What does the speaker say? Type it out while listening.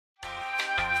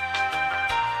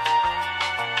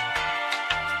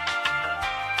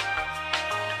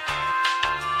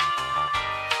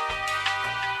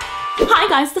Hi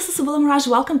guys, this is Mirage.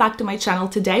 Welcome back to my channel.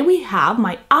 Today we have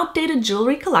my updated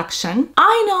jewelry collection.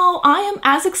 I know I am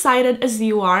as excited as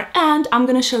you are, and I'm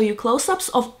gonna show you close-ups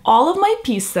of all of my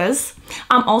pieces.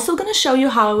 I'm also gonna show you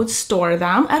how I would store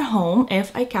them at home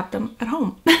if I kept them at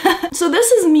home. So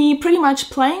this is me pretty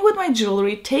much playing with my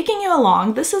jewelry, taking you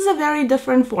along. This is a very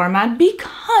different format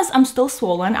because I'm still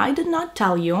swollen. I did not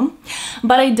tell you,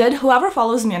 but I did. Whoever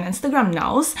follows me on Instagram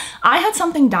knows I had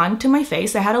something done to my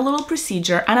face. I had a little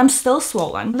procedure and I'm still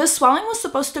swollen. The swelling was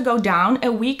supposed to go down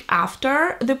a week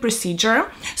after the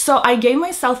procedure, so I gave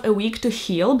myself a week to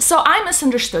heal. So I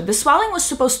misunderstood. The swelling was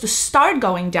supposed to start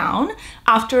going down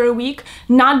after a week,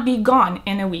 not be gone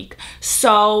in a week.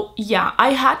 So yeah,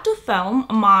 I had to film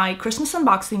my Christmas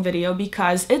unboxing video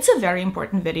because it's a very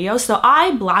important video. So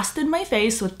I blasted my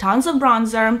face with tons of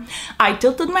bronzer. I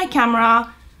tilted my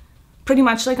camera pretty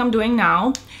much like I'm doing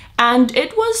now, and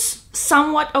it was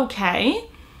somewhat okay.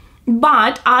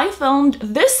 But I filmed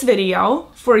this video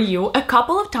for you a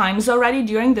couple of times already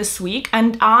during this week,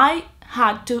 and I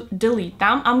had to delete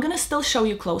them. I'm gonna still show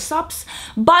you close-ups,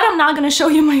 but I'm not gonna show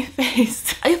you my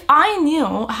face. If I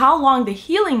knew how long the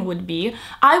healing would be,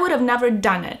 I would have never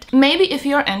done it. Maybe if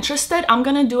you're interested, I'm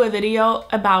gonna do a video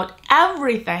about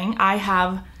everything I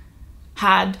have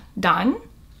had done.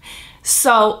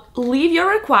 So leave your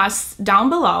requests down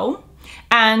below.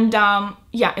 And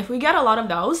yeah, if we get a lot of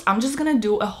those, I'm just gonna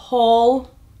do a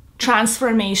whole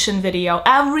transformation video,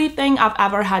 everything I've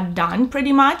ever had done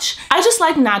pretty much. I just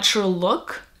like natural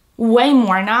look way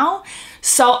more now,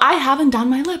 so I haven't done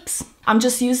my lips. I'm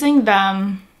just using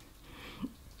the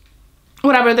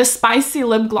whatever, the spicy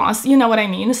lip gloss, you know what I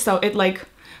mean, so it like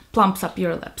plumps up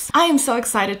your lips. I am so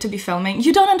excited to be filming.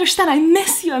 You don't understand. I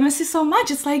miss you so much.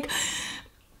 It's like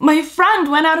my friend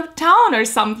went out of town or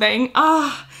something.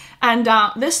 And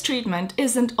this treatment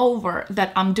isn't over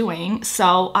that I'm doing,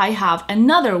 so I have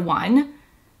another one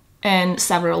in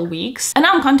several weeks, and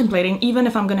I'm contemplating even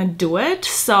if I'm gonna do it.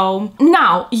 So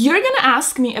now you're gonna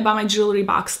ask me about my jewelry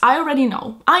box. I already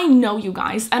know. I know you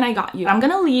guys, and I got you. I'm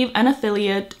gonna leave an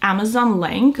affiliate Amazon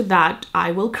link that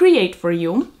I will create for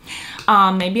you.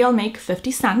 Maybe I'll make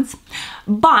 50 cents,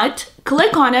 but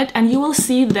click on it and you will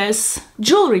see this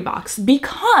jewelry box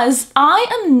because I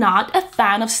am not a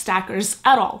fan of stackers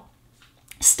at all.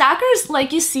 Stackers,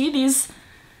 like you see these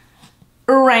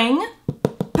ring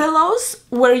pillows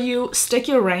where you stick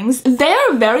your rings,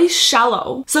 they're very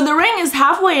shallow. So the ring is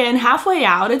halfway in, halfway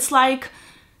out. It's like,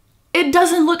 it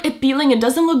doesn't look appealing, it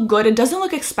doesn't look good, it doesn't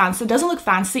look expensive, it doesn't look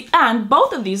fancy. And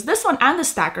both of these, this one and the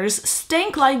stackers,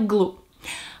 stink like glue.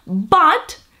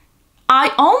 But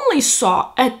I only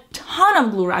saw a ton of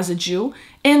glue residue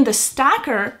in the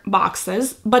stacker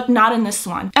boxes, but not in this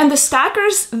one. And the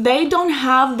stackers, they don't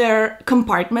have their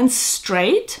compartments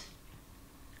straight.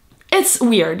 It's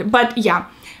weird, but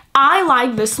yeah, I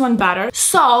like this one better.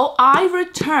 So I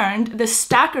returned the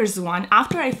stackers one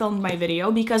after I filmed my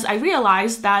video because I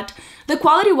realized that the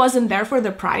quality wasn't there for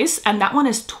the price, and that one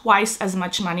is twice as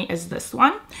much money as this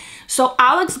one. So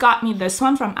Alex got me this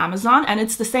one from Amazon, and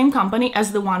it's the same company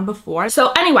as the one before.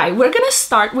 So anyway, we're gonna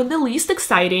start with the least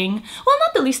exciting. Well,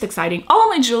 not the least exciting. All of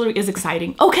my jewelry is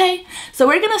exciting, okay? So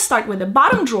we're gonna start with the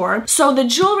bottom drawer. So the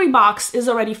jewelry box is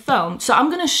already filmed. So I'm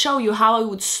gonna show you how I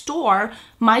would store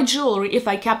my jewelry if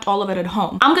I kept all of it at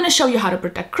home. I'm gonna show you how to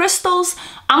protect crystals.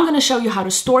 I'm gonna show you how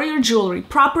to store your jewelry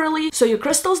properly so your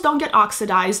crystals don't get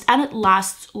oxidized and it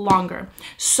lasts longer.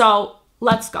 So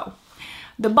let's go.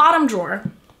 The bottom drawer.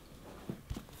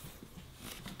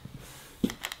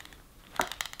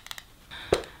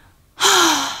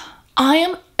 I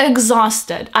am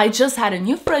exhausted. I just had a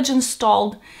new fridge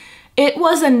installed. It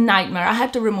was a nightmare. I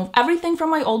had to remove everything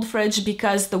from my old fridge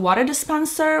because the water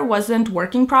dispenser wasn't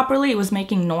working properly. It was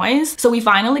making noise. So we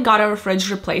finally got our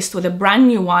fridge replaced with a brand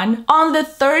new one on the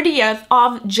 30th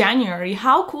of January.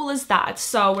 How cool is that?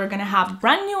 So we're gonna have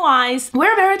brand new eyes.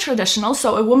 We're very traditional,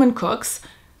 so a woman cooks.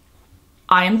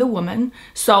 I am the woman,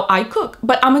 so I cook,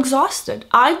 but I'm exhausted.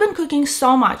 I've been cooking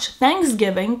so much,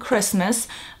 Thanksgiving, Christmas,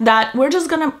 that we're just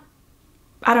gonna,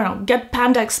 I don't know, get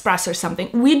Panda Express or something.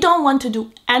 We don't want to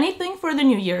do anything for the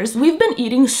New Year's. We've been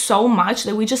eating so much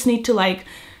that we just need to like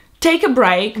take a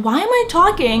break. Why am I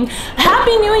talking?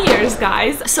 Happy New Year's,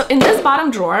 guys. So in this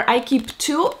bottom drawer, I keep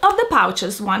two of the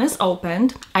pouches. One is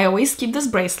opened. I always keep this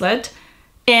bracelet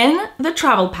in the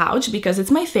travel pouch because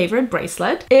it's my favorite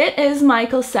bracelet. It is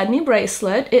Michael Sedney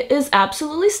bracelet. It is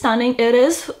absolutely stunning. It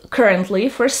is currently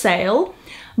for sale,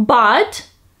 but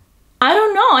I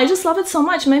don't know, I just love it so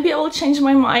much. Maybe I will change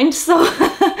my mind. So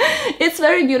it's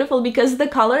very beautiful because the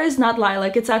color is not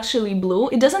lilac, it's actually blue.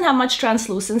 It doesn't have much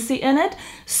translucency in it,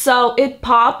 so it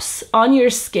pops on your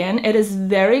skin. It is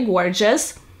very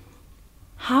gorgeous.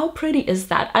 How pretty is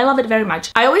that? I love it very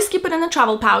much. I always keep it in a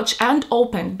travel pouch and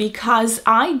open because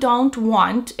I don't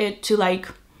want it to like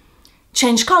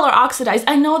change color, oxidize.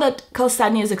 I know that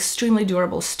chalcedony is extremely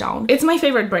durable stone. It's my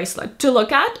favorite bracelet to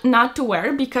look at, not to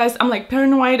wear, because I'm like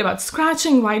paranoid about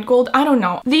scratching, white gold, I don't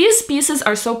know. These pieces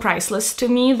are so priceless to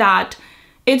me that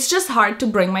it's just hard to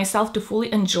bring myself to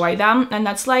fully enjoy them. And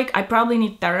that's like, I probably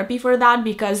need therapy for that,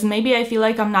 because maybe I feel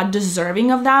like I'm not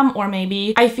deserving of them, or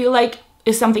maybe I feel like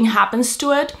if something happens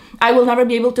to it, I will never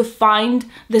be able to find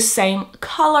the same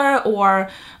color or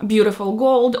beautiful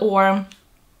gold, or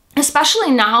especially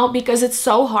now because it's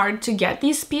so hard to get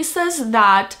these pieces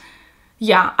that,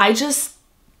 yeah,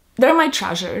 they're my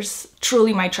treasures,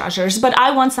 truly my treasures, but I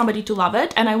want somebody to love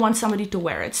it and I want somebody to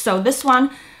wear it. So this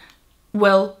one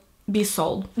will be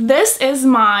sold. This is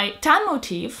my tan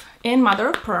motif in mother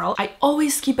of pearl. I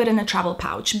always keep it in a travel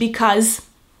pouch because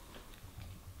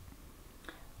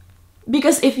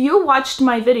if you watched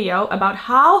my video about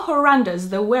how horrendous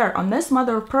the wear on this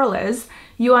mother of pearl is,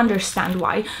 you understand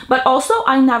why. But also,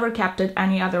 I never kept it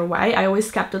any other way. I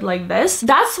always kept it like this.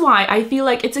 That's why I feel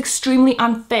like it's extremely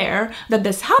unfair that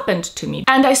this happened to me.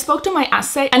 And I spoke to my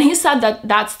essay and he said that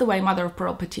that's the way mother of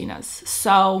pearl patinas.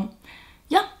 So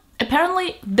yeah,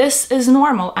 apparently this is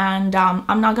normal, and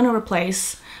I'm not gonna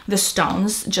replace the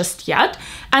stones just yet.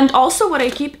 And also what I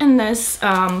keep in this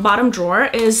bottom drawer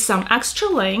is some extra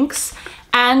links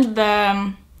and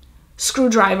the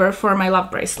screwdriver for my love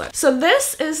bracelet. So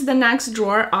this is the next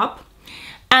drawer up,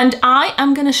 and I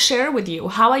am gonna share with you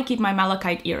how I keep my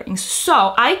malachite earrings.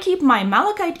 So I keep my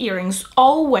malachite earrings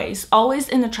always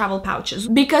in the travel pouches,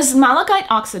 because malachite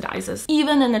oxidizes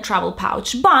even in a travel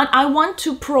pouch, but I want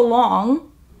to prolong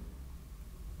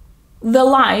the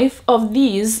life of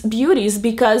these beauties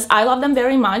because I love them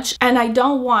very much, and I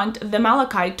don't want the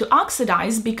malachite to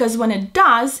oxidize, because when it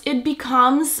does, it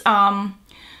becomes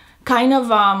kind of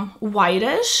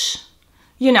whitish,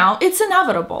 you know, it's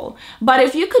inevitable. But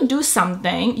if you could do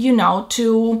something, you know,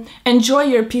 to enjoy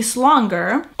your piece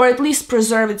longer, or at least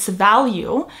preserve its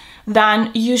value,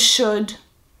 then you should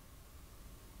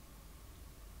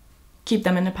keep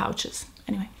them in the pouches.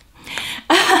 Anyway.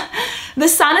 The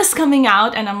sun is coming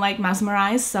out and I'm like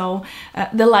mesmerized, so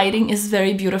the lighting is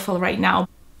very beautiful right now.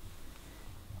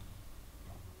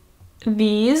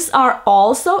 These are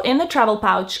also in the travel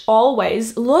pouch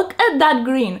always. Look at that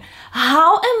green.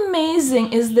 How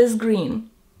amazing is this green?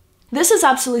 This is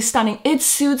absolutely stunning. It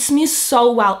suits me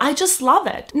so well. I just love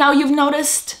it. Now you've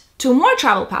noticed two more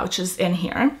travel pouches in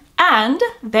here, and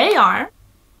they are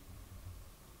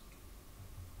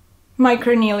my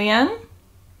carnelian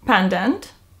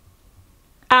pendant.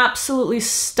 Absolutely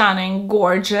stunning,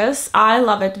 gorgeous. I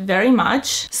love it very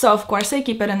much. So of course I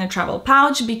keep it in a travel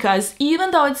pouch because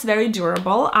even though it's very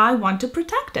durable, I want to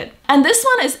protect it. And this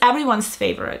one is everyone's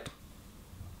favorite.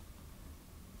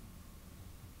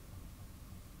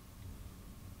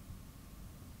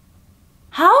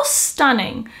 How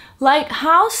stunning! Like,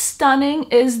 how stunning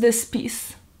is this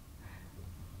piece?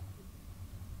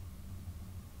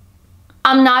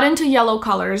 I'm not into yellow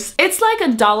colors. It's like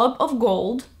a dollop of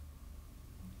gold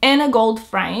in a gold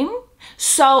frame.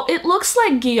 So it looks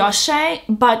like guilloche,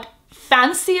 but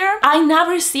fancier. I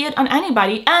never see it on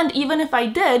anybody. And even if I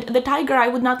did, the tiger eye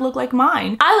would not look like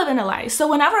mine. I live in LA, so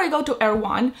whenever I go to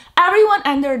Erewhon, everyone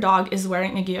and their dog is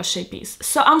wearing a guilloche piece.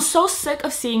 So I'm so sick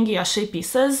of seeing guilloche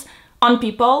pieces on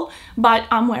people, but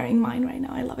I'm wearing mine right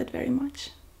now. I love it very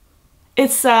much.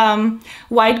 It's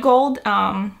white gold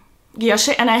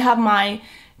guilloche, and I have my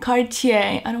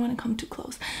Cartier. I don't want to come too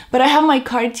close, but I have my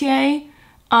Cartier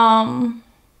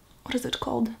what is it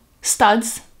called?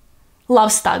 Studs.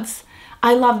 Love studs.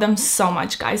 I love them so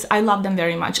much, guys. I love them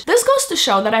very much. This goes to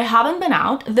show that I haven't been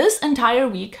out this entire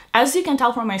week. As you can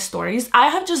tell from my stories, I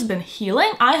have just been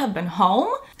healing. I have been home.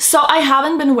 So I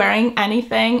haven't been wearing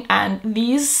anything, and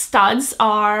these studs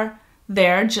are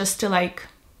there just to like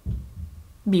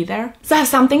be there. So I have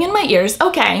something in my ears.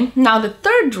 Okay, now the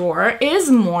third drawer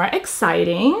is more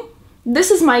exciting.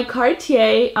 This is my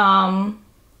Cartier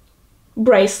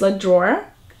bracelet drawer.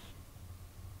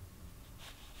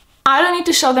 I don't need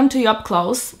to show them to you up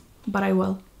close, but I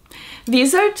will.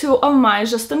 These are two of my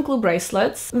Justin Cleef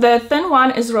bracelets. The thin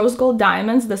one is rose gold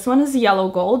diamonds. This one is yellow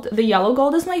gold. The yellow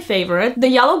gold is my favorite. The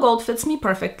yellow gold fits me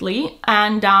perfectly,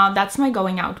 and that's my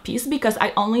going out piece because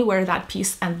I only wear that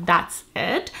piece and that's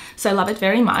it. So I love it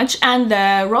very much. And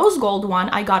the rose gold one,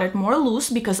 I got it more loose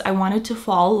because I wanted to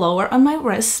fall lower on my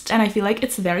wrist, and I feel like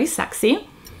it's very sexy.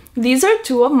 These are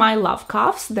two of my love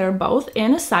cuffs. They're both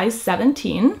in a size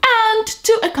 17. And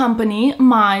to accompany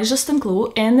my Justin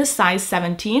Cleef in the size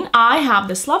 17, I have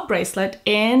this love bracelet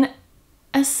in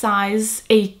a size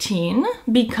 18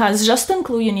 because just on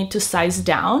Clue you need to size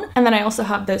down. And then I also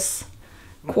have this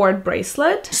cord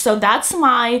bracelet. So that's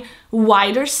my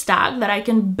wider stack that I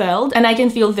can build and I can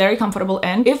feel very comfortable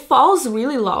in. It falls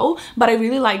really low, but I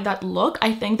really like that look.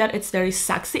 I think that it's very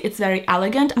sexy. It's very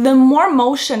elegant. The more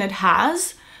motion it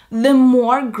has, the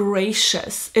more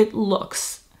gracious it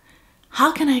looks.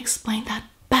 How can I explain that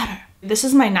better? This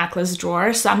is my necklace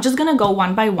drawer, so I'm just gonna go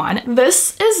one by one.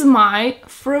 This is my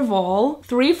Frivole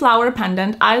 3-flower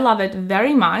pendant. I love it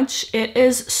very much. It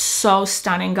is so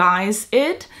stunning, guys.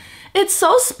 It's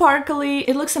so sparkly.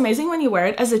 It looks amazing when you wear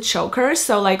it as a choker.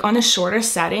 So like on a shorter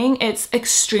setting, it's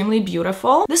extremely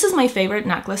beautiful. This is my favorite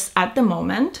necklace at the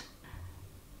moment.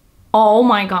 Oh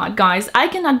my god, guys, I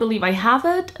cannot believe I have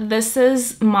it. This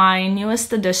is my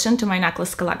newest addition to my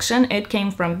necklace collection. It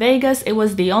came from Vegas. It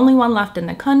was the only one left in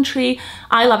the country.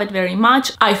 I love it very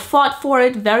much. I fought for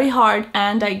it very hard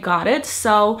and I got it.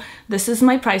 So this is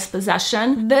my prized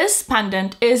possession. This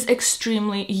pendant is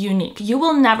extremely unique. You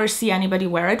will never see anybody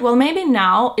wear it. Well, maybe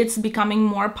now it's becoming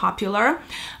more popular,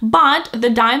 but the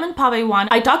diamond pave one,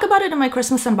 I talk about it in my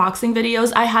Christmas unboxing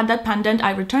videos. I had that pendant.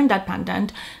 I returned that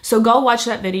pendant. So go watch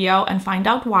that video and find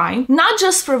out why. Not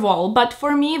just Frivole, but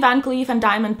for me, Van Cleef and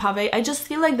Diamond Pave, I just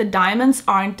feel like the diamonds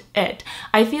aren't it.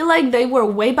 I feel like they were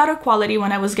way better quality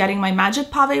when I was getting my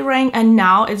Magic Pave ring, and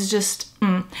now it's just,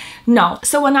 no.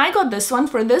 So when I got this one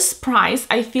for this price,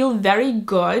 I feel very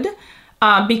good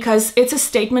because it's a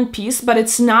statement piece, but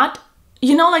it's not,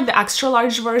 you know, like the extra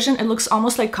large version, it looks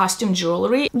almost like costume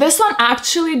jewelry. This one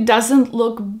actually doesn't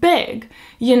look big,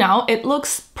 you know, it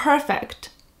looks perfect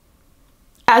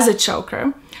as a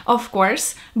choker, of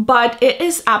course, but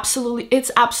it's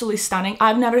absolutely stunning.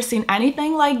 I've never seen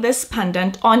anything like this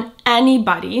pendant on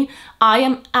anybody. I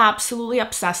am absolutely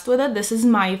obsessed with it. This is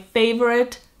my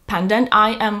favorite pendant.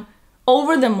 I am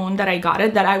over the moon that I got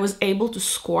it, that I was able to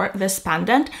score this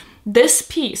pendant. This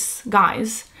piece,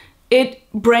 guys, it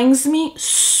brings me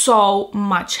so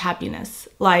much happiness.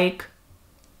 Like,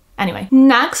 anyway,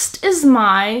 next is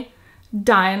my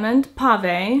Diamond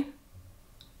Pave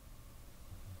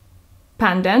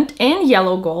pendant in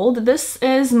yellow gold. This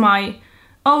is my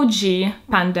OG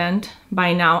pendant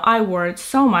by now. I wore it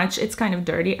so much. It's kind of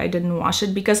dirty. I didn't wash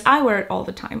it because I wear it all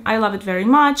the time. I love it very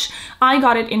much. I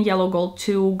got it in yellow gold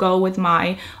to go with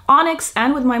my onyx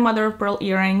and with my mother of pearl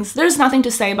earrings. There's nothing to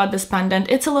say about this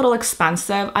pendant. It's a little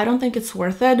expensive. I don't think it's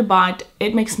worth it, but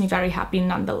it makes me very happy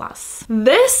nonetheless.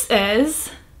 This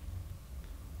is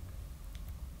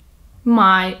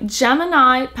my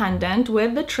Gemini pendant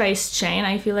with the trace chain.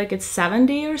 I feel like it's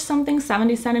 70 or something,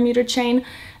 70 centimeter chain.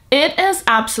 It is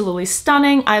absolutely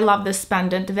stunning. I love this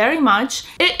pendant very much.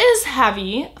 It is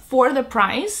heavy for the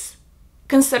price,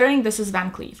 considering this is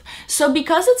Van Cleef. So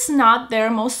because it's not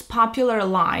their most popular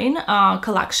line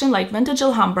collection like Vintage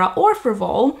Alhambra or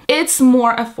Frivole, it's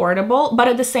more affordable, but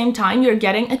at the same time, you're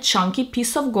getting a chunky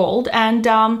piece of gold, and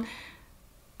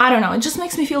I don't know, it just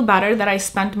makes me feel better that I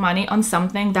spent money on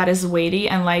something that is weighty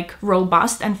and like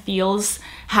robust and feels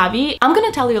heavy. I'm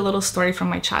gonna tell you a little story from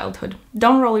my childhood.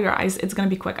 Don't roll your eyes, it's gonna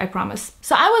be quick, I promise.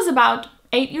 So I was about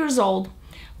 8 years old,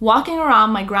 walking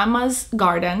around my grandma's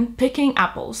garden picking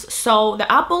apples. So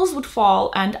the apples would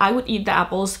fall and I would eat the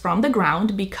apples from the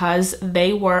ground because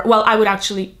they were, well, I would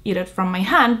actually eat it from my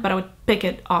hand, but I would pick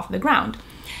it off the ground,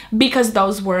 because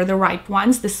those were the ripe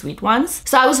ones, the sweet ones.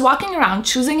 So I was walking around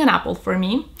choosing an apple for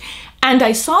me, and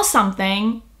I saw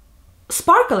something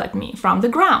sparkle at me from the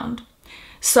ground.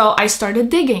 So I started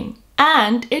digging,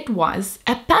 and it was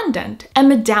a pendant, a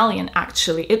medallion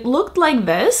actually. It looked like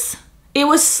this. It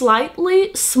was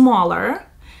slightly smaller,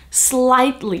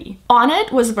 slightly. On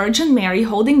it was Virgin Mary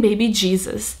holding baby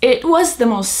Jesus. It was the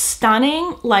most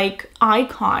stunning like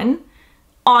icon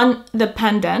on the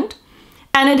pendant.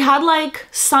 And it had like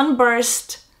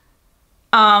sunburst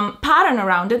pattern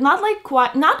around it, not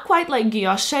quite like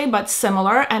guilloche, but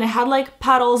similar. And it had like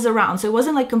petals around, so it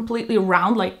wasn't like completely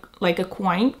round like a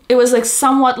coin. It was like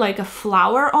somewhat like a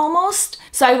flower almost.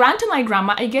 So I ran to my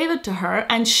grandma, I gave it to her,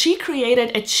 and she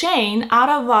created a chain out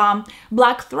of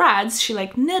black threads. She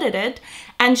like knitted it,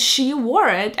 and she wore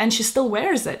it, and she still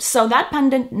wears it. So that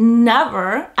pendant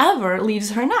never ever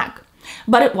leaves her neck.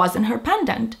 But it wasn't her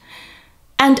pendant.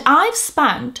 And I've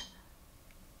spent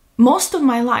most of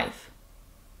my life,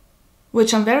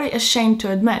 which I'm very ashamed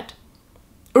to admit,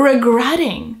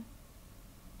 regretting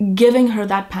giving her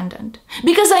that pendant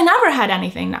because I never had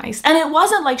anything nice, and it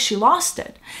wasn't like she lost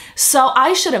it. So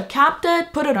I should have kept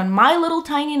it, put it on my little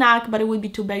tiny neck, but it would be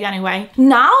too big anyway.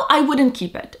 Now I wouldn't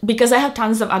keep it because I have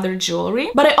tons of other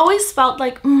jewelry, but I always felt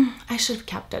like I should have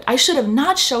kept it. I should have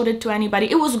not showed it to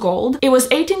anybody. It was gold. It was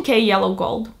 18K yellow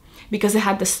gold. because it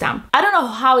had the stamp. I don't know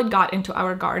how it got into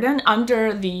our garden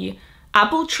under the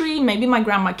apple tree. Maybe my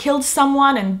grandma killed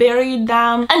someone and buried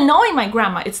them. And knowing my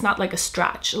grandma, it's not like a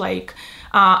stretch. Like,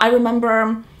 I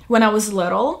remember when I was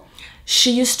little,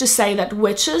 she used to say that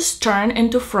witches turn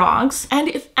into frogs. And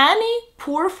if any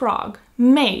poor frog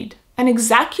made an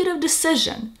executive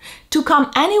decision to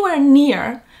come anywhere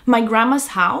near my grandma's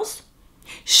house,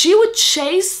 she would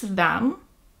chase them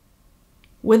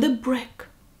with a brick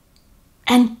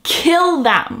and kill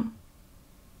them.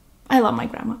 I love my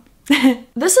grandma.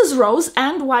 This is rose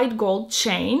and white gold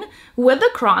chain with a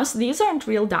cross. These aren't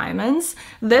real diamonds.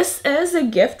 This is a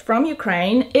gift from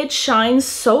Ukraine. It shines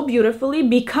so beautifully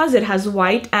because it has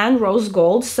white and rose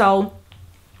gold. So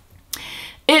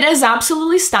it is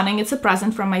absolutely stunning. It's a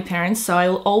present from my parents, so I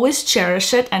will always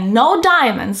cherish it, and no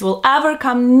diamonds will ever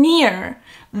come near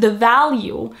the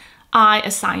value I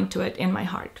assign to it in my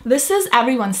heart. This is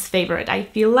everyone's favorite, I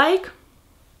feel like.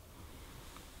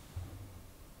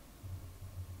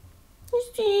 You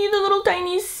see the little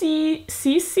tiny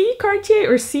CC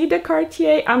Cartier or C de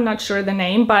Cartier, I'm not sure the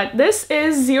name, but this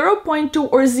is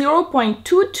 0.2 or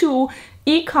 0.22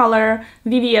 E-color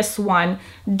VVS1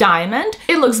 diamond.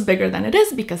 It looks bigger than it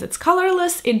is because it's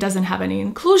colorless. It doesn't have any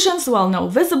inclusions, well, no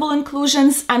visible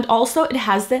inclusions, and also it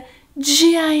has the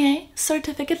GIA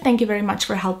certificate. Thank you very much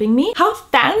for helping me. How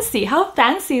fancy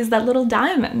is that little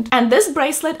diamond? And this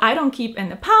bracelet I don't keep in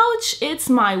the pouch. It's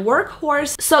my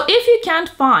workhorse. So if you can't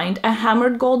find a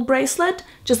hammered gold bracelet,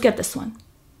 just get this one,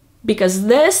 because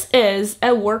this is a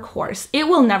workhorse. It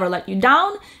will never let you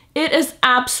down. It is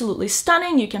absolutely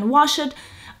stunning. You can wash it.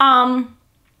 Don't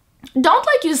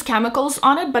like use chemicals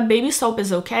on it, but baby soap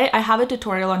is okay. I have a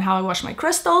tutorial on how I wash my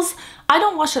crystals. I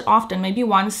don't wash it often, maybe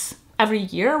once every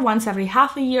year, once every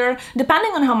half a year,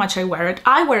 depending on how much I wear it.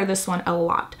 I wear this one a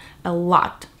lot.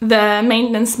 The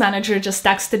maintenance manager just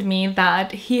texted me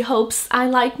that he hopes I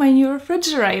like my new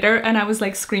refrigerator, and I was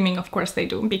like screaming, of course they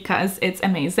do, because it's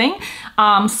amazing.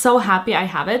 So happy I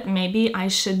have it. Maybe I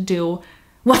should do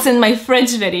what's in my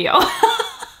fridge video.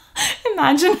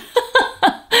 Imagine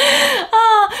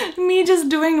me just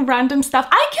doing random stuff.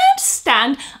 I can't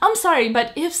stand, I'm sorry,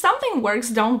 but if something works,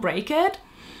 don't break it.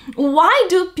 Why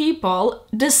do people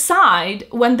decide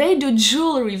when they do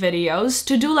jewelry videos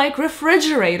to do like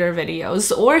refrigerator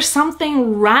videos or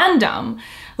something random?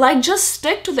 Like, just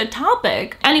stick to the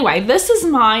topic. Anyway, this is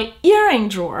my earring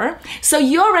drawer. So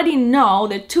you already know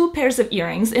the 2 pairs of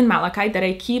earrings in malachite that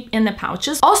I keep in the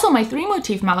pouches. Also, my 3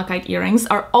 motif malachite earrings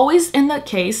are always in the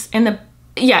case, in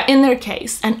their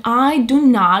case. And I do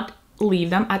not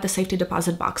leave them at the safety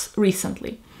deposit box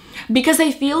recently, because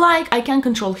I feel like I can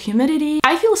control humidity.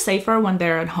 I feel safer when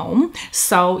they're at home.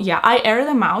 So yeah, I air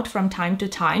them out from time to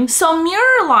time. So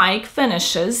mirror-like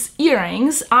finishes,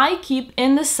 earrings, I keep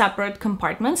in the separate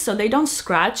compartments so they don't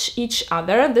scratch each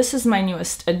other. This is my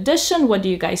newest addition. What do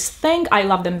you guys think? I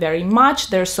love them very much.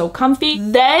 They're so comfy.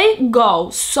 They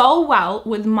go so well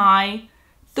with my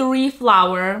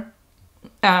 3-flower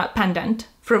pendant,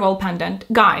 frivol pendant.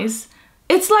 Guys,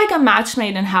 it's like a match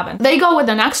made in heaven. They go with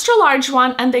an extra large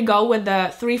one and they go with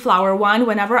the 3-flower one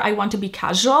whenever I want to be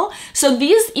casual. So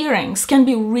these earrings can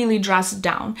be really dressed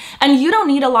down, and you don't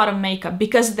need a lot of makeup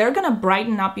because they're gonna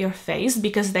brighten up your face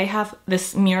because they have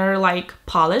this mirror-like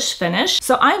polish finish.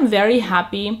 So I'm very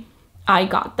happy I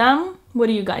got them. What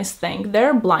do you guys think?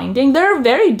 They're blinding. They're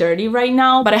very dirty right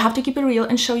now, but I have to keep it real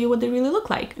and show you what they really look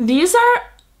like. These are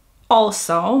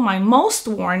also my most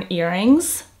worn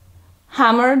earrings.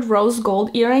 Hammered rose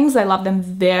gold earrings. I love them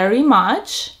very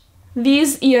much.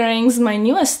 These earrings, my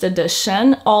newest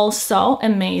addition, also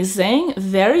amazing.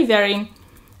 Very, very,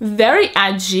 very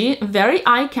edgy, very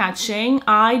eye-catching.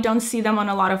 I don't see them on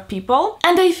a lot of people.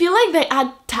 And I feel like they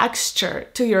add texture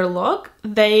to your look.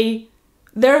 They're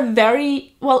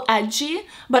very, well, edgy,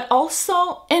 but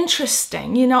also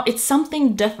interesting. You know, it's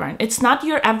something different. It's not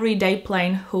your everyday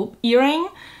plain hoop earring.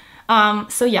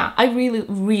 So yeah, I really,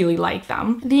 really like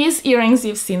them. These earrings,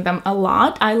 you've seen them a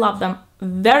lot. I love them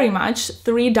very much.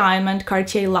 3 diamond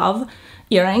Cartier Love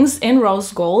earrings in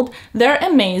rose gold. They're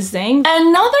amazing.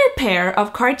 Another pair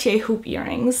of Cartier hoop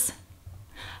earrings.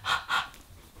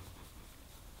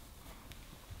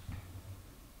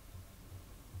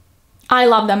 I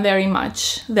love them very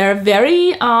much. They're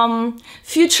very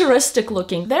futuristic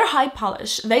looking. They're high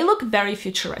polish. They look very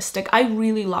futuristic. I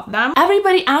really love them.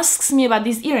 Everybody asks me about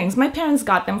these earrings. My parents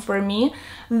got them for me.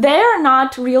 They're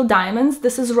not real diamonds.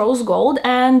 This is rose gold,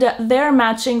 and they're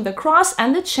matching the cross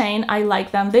and the chain. I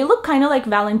like them. They look kind of like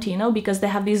Valentino because they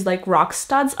have these like rock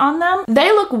studs on them. They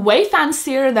look way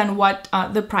fancier than what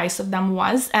the price of them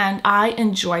was, and I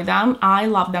enjoy them. I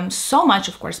love them so much,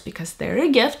 of course, because they're a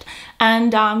gift,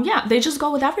 And yeah, they just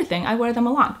go with everything. I wear them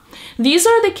a lot. These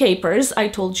are the capers I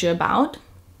told you about.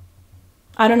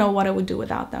 I don't know what I would do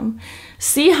without them.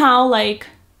 See how like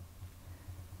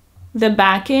the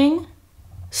backing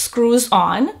screws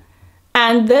on,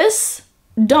 and this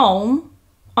dome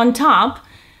on top,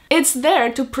 it's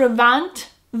there to prevent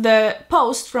the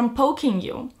post from poking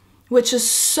you, which is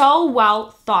so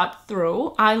well thought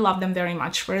through. I love them very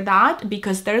much for that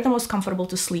because they're the most comfortable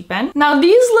to sleep in. Now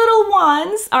these little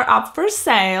ones are up for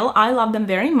sale. I love them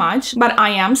very much, but I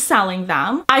am selling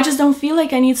them. I just don't feel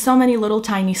like I need so many little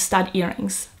tiny stud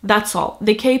earrings. That's all.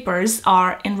 The capers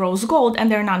are in rose gold and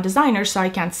they're non-designer, so I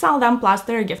can't sell them. Plus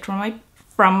they're a gift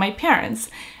from my parents.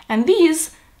 And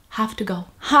these have to go.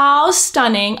 How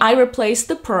stunning. I replaced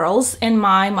the pearls in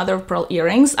my mother of pearl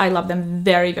earrings. I love them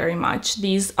very, very much.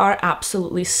 These are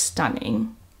absolutely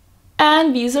stunning.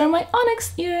 And these are my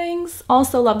onyx earrings.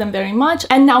 Also love them very much.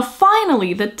 And now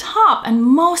finally, the top and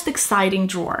most exciting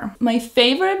drawer. My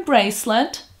favorite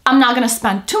bracelet. I'm not gonna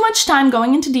spend too much time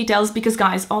going into details because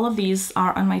guys, all of these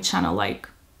are on my channel like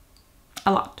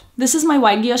a lot. This is my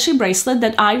white guilloche bracelet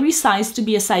that I resized to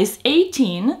be a size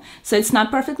 18, so it's not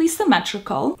perfectly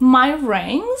symmetrical. My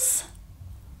rings,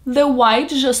 the white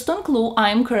Juston Clou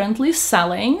I'm currently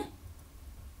selling.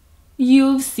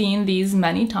 You've seen these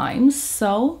many times,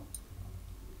 so.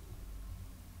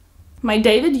 My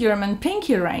David Yurman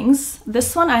pinky rings.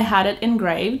 This one I had it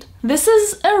engraved. This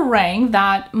is a ring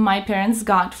that my parents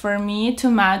got for me to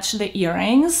match the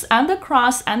earrings and the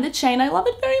cross and the chain. I love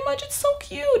it very much. It's so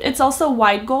cute. It's also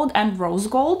white gold and rose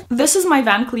gold. This is my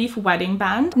Van Cleef wedding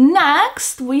band.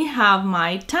 Next, we have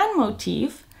my 10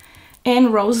 motif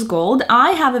in rose gold.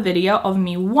 I have a video of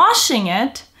me washing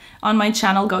it on my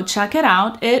channel. Go check it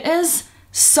out. It is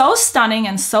so stunning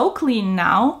and so clean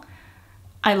now.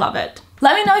 I love it.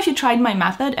 Let me know if you tried my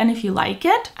method and if you like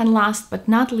it. And last but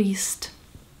not least,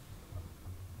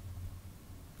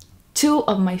 two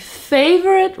of my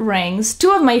favorite rings,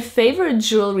 two of my favorite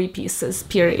jewelry pieces,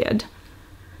 period.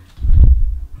 Oh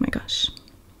my gosh.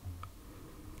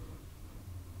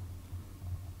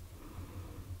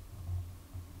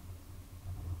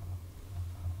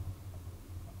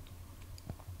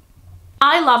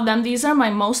 I love them. These are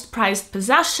my most prized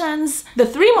possessions. The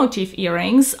 3 motif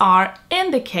earrings are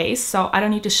in the case, so I don't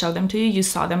need to show them to you. You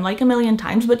saw them like a million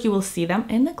times, but you will see them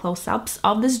in the close-ups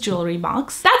of this jewelry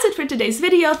box. That's it for today's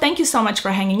video. Thank you so much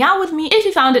for hanging out with me. If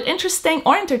you found it interesting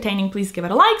or entertaining, please give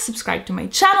it a like, subscribe to my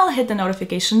channel, hit the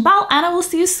notification bell, and I will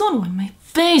see you soon when my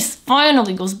face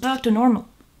finally goes back to normal.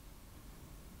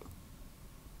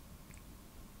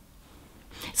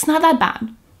 It's not that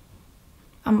bad.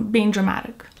 I'm being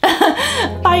dramatic.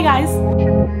 Bye, guys.